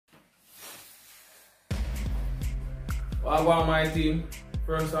I want my team,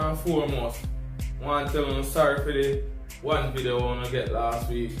 first and foremost, I want to tell them sorry for the one video I want to get last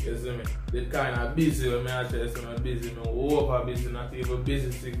week. You see me? They kind of busy when I tell you I'm busy. I'm over busy, not even busy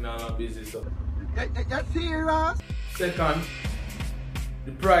signal, not busy. So. You're serious? Second,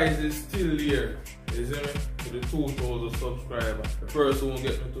 the prize is still there. You see me? To the 2,000 subscribers. The person who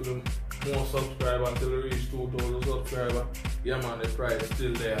get me to the more subscribers until we reach 2,000 subscribers. Yeah man, the prize is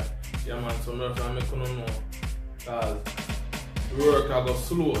still there. Yeah man, so I'm making you know. Because the work I go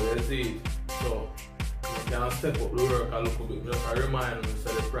slow, you see. So you can step up the work a little bit. Just a remind me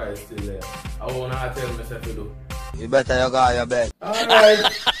so the prize is still there. I want to tell myself to do. You better you go your bed. Alright.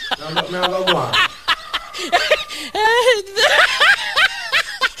 Now I go on.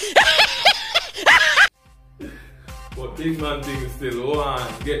 But big man thing still one,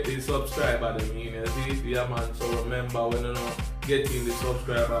 get the subscriber I mean, you see, yeah man, so remember when you know getting the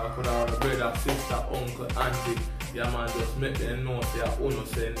subscriber for our brother, sister, uncle, auntie, yeah man, just make them know say uno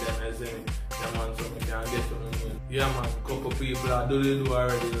send them, you see me, yeah man, so we can get to them. Yeah man, couple people are do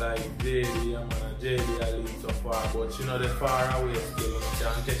already like JD, yeah man, JD I live so far, but you know they're far away still, you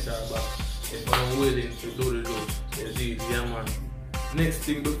can catch her back if I'm willing to do the do, you see, yeah man. Next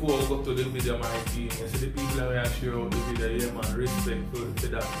thing before we go to the video, my team, you see the people that we are share out the video, yeah man, respect to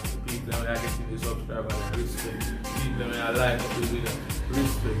that. The people that we are getting the subscribers, respect. The people that we are like up the video,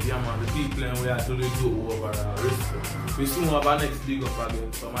 respect. Yeah man, the people that we are doing the do overall, respect. We soon have our next big up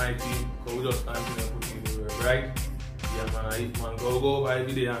again, so my team, because we just continue putting the work, right? Yeah man, man, go by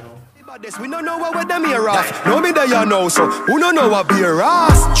video now. We don't know what them here off. No me there you know, so who don't know what be a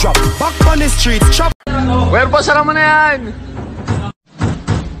ass. Drop back on the streets, chop. Where pasara mo na yan?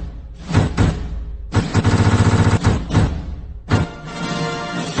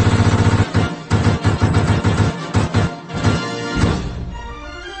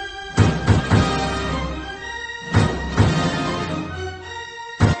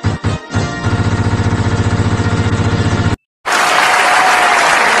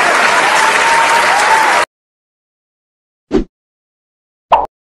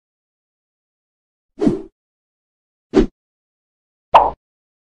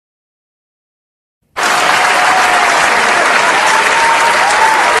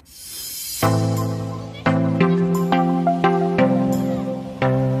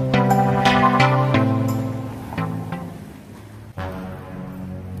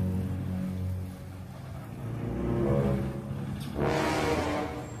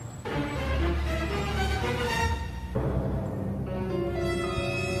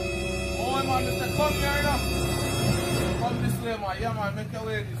 Come here now. Come this way, man. Yeah, man. Make your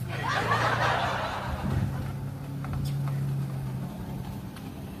way this way.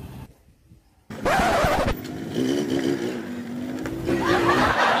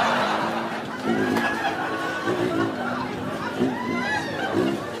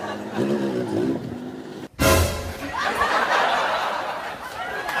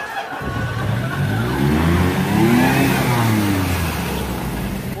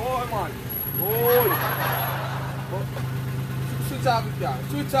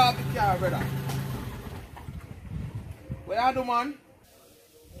 Switch off the car, brother. What you do, man?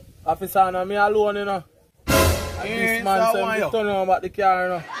 Officer, no, me alone, you know. And this man said me turn on about the car, you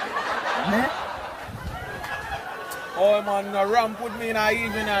know. Me? Oh, man, no ramp put me in a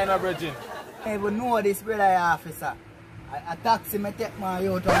evening, you know, Bridget. Hey, but know this, brother, officer. A taxi me take my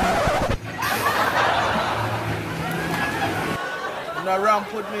out on no ramp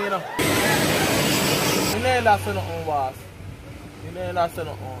put me, you know. You know that's nothing, boss. You know that's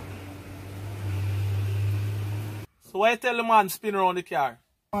nothing. So why you tell the man spin around the car?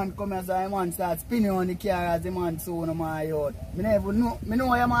 Man come here, so the man start spinning on the car as the man soon on my yacht. Me never know, me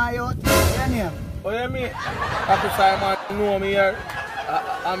know you my yacht. What's your name? What you mean? Officer, man know me here.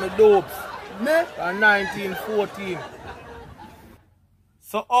 I'm a dopes. Me? 1914.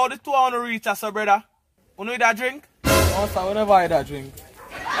 So all the two I want to reach us, brother. You need a drink? Oh, sir, we never had a drink. You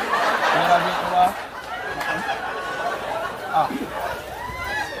never drink, brother?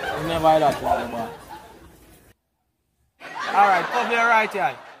 You never had a drink, brother. Alright, cover your right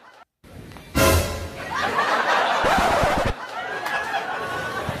eye.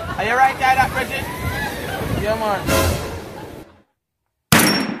 Are you right eye that, Bridget? Yeah, man.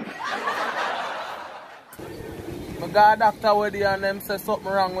 I got a doctor with you and them say something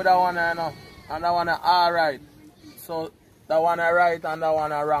wrong with that one, you know. And that one alright. So that one right and that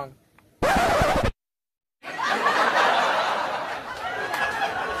one wrong.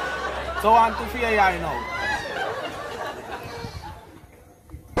 So I want to fear you now.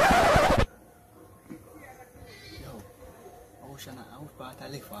 How part I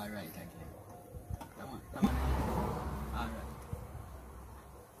live all right again? Come on.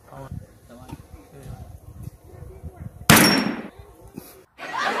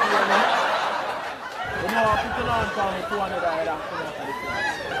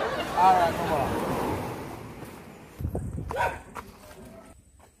 Alright, come on.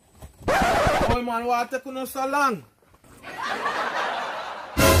 Oh man, why take you so long?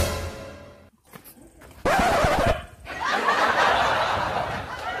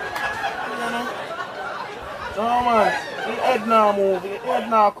 No man, the head now move, the head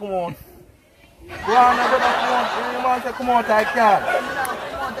now come on. Go on, brother, come on. You man say come out, I can. Come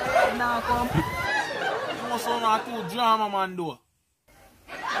out, the head now come. You must not too drama man do.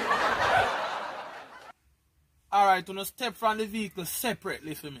 Alright, you know step from the vehicle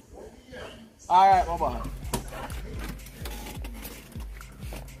separately for me. Alright, bye-bye.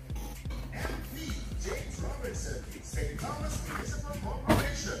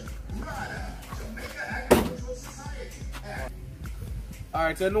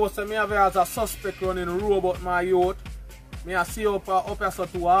 Alright, you know, so me have as a suspect running a robot my youth. Me I see up here so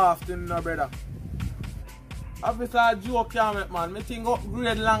too often, no brother. Obviously a joke can't make man. Me think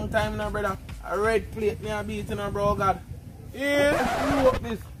upgrade long time, no brother. A red plate me a beating, no bro, God. Yeah, you up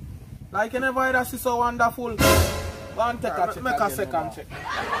this. Like you never ever see so wonderful. Go and take a check. Make a second check.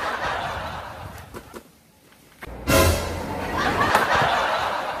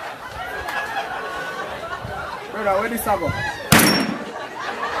 Brother, where this a go?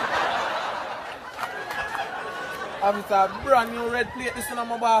 Obviously a brand new red plate, this one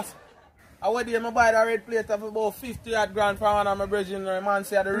my boss. I went there, I buy the red plate of about 50 odd grand for one of my brethren. The man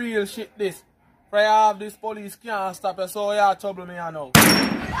say the real shit this. For you have this police can't stop you, so you trouble me now.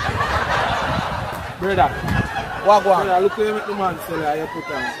 Brother, what go on? Brother, look where you make the man sell you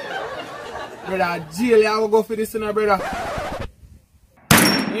put on. Brother, jail you will go for this, you know, brother.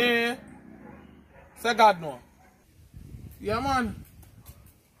 Yeah. Say God no. Yeah man.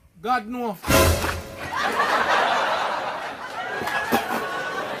 God no.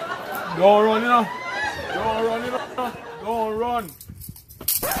 Don't run, you know. Don't run, you know. Don't run.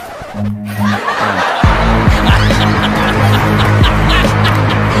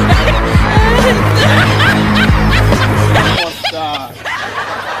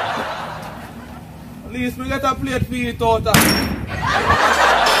 At least we get a plate for it out.